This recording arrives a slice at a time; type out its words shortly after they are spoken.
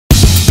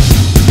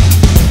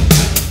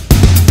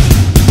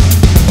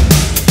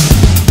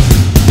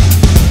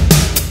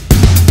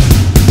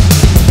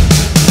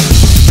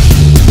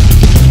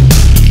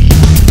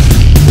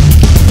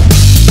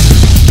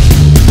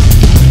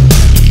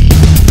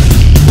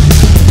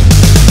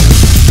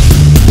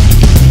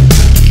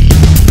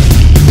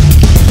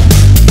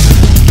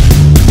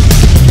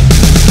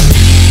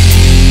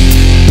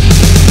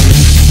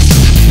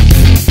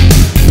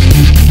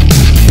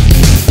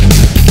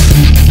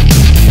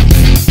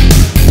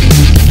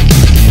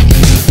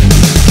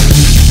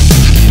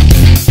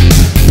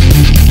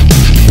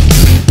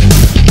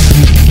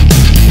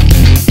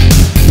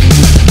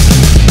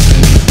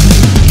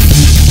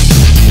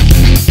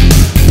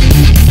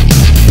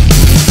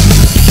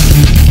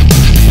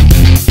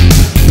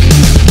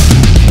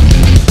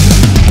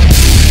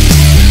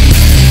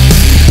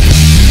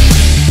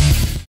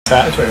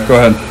Go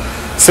ahead.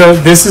 So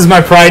this is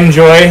my pride and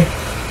joy.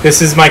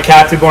 This is my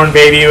captive-born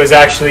baby. It was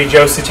actually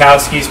Joe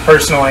Satowski's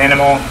personal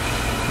animal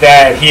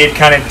that he had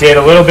kind of did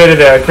a little bit of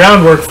the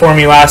groundwork for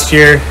me last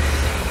year.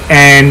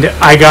 And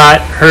I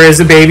got her as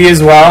a baby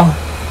as well.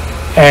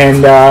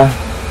 And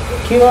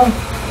Killo,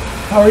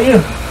 how are you?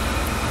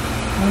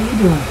 How are you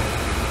doing?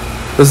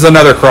 This is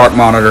another Croc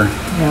Monitor.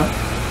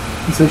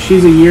 Yeah. And so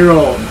she's a year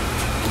old.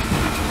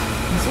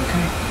 It's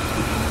okay.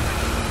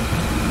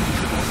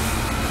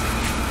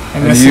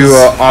 And you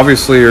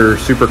obviously are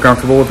super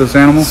comfortable with this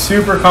animal?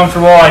 Super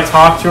comfortable. I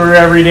talk to her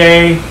every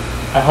day.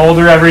 I hold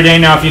her every day.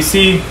 Now, if you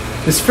see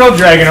this frill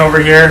dragon over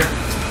here,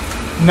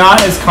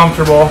 not as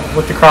comfortable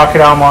with the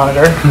crocodile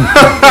monitor.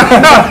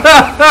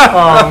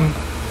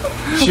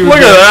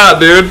 Look at that,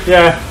 dude.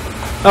 Yeah.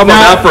 How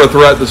about that for a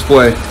threat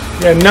display?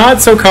 Yeah,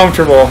 not so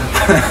comfortable.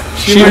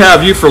 She'd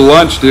have you for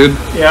lunch, dude.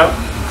 Yep.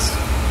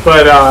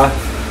 But,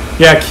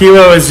 yeah,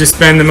 Killo has just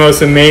been the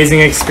most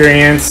amazing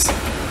experience.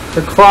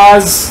 Her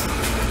claws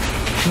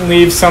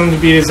leave some to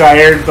be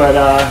desired, but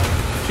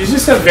she's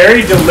just a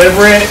very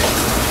deliberate,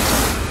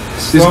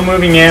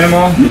 slow-moving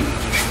animal.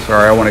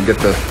 Sorry, I want to get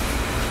the...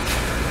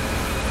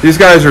 These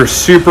guys are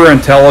super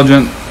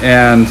intelligent,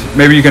 and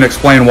maybe you can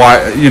explain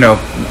why, you know,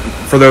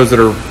 for those that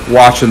are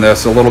watching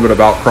this, a little bit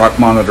about Croc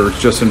Monitors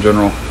just in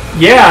general.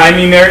 Yeah, I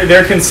mean,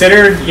 they're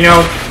considered, you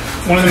know,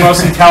 one of the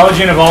most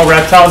intelligent of all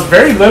reptiles.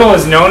 Very little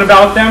is known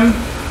about them,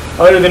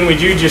 other than we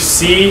do just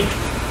see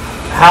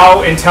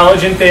how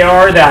intelligent they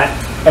are, that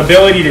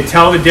ability to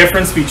tell the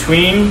difference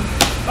between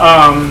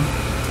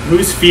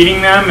who's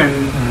feeding them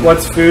and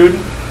what's food.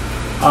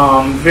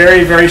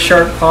 Very, very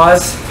sharp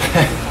claws.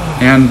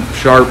 And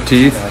sharp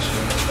teeth.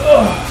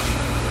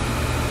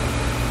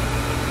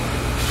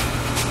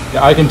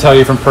 Yeah, I can tell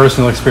you from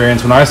personal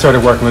experience, when I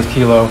started working with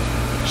Killo,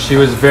 she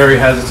was very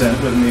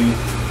hesitant with me,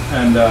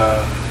 and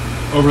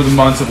over the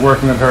months of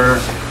working with her,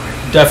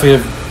 definitely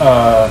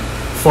have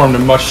formed a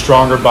much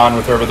stronger bond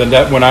with her. But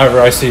then whenever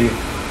I see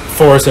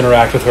Forrest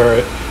interact with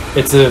her,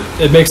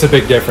 it makes a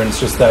big difference.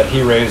 Just that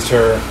he raised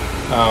her,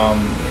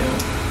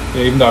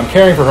 even though I'm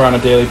caring for her on a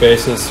daily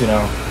basis, you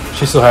know,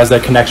 she still has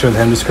that connection with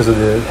him just because of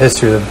the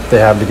history that they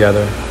have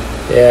together.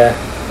 Yeah,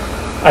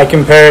 I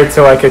compare it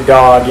to like a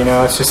dog. You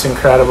know, it's just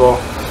incredible.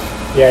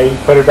 Yeah, you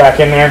can put it back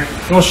in there.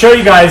 And we'll show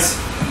you guys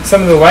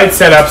some of the light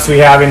setups we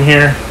have in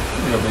here.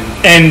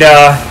 And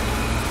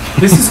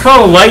this is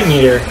called a light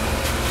meter.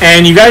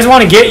 And you guys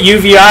want to get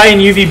UVI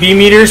and UVB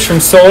meters from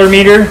Solar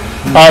Meter.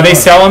 They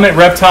sell them at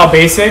Reptile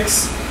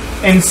Basics.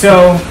 And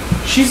so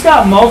she's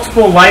got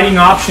multiple lighting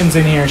options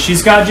in here.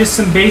 She's got just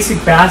some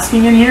basic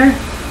basking in here.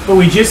 But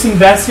we just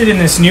invested in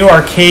this new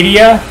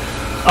Arcadia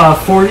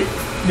for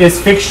this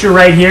fixture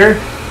right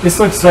here. This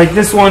looks like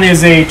this one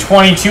is a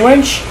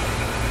 22-inch.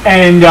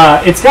 And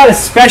it's got a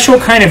special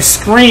kind of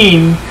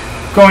screen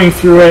going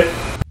through it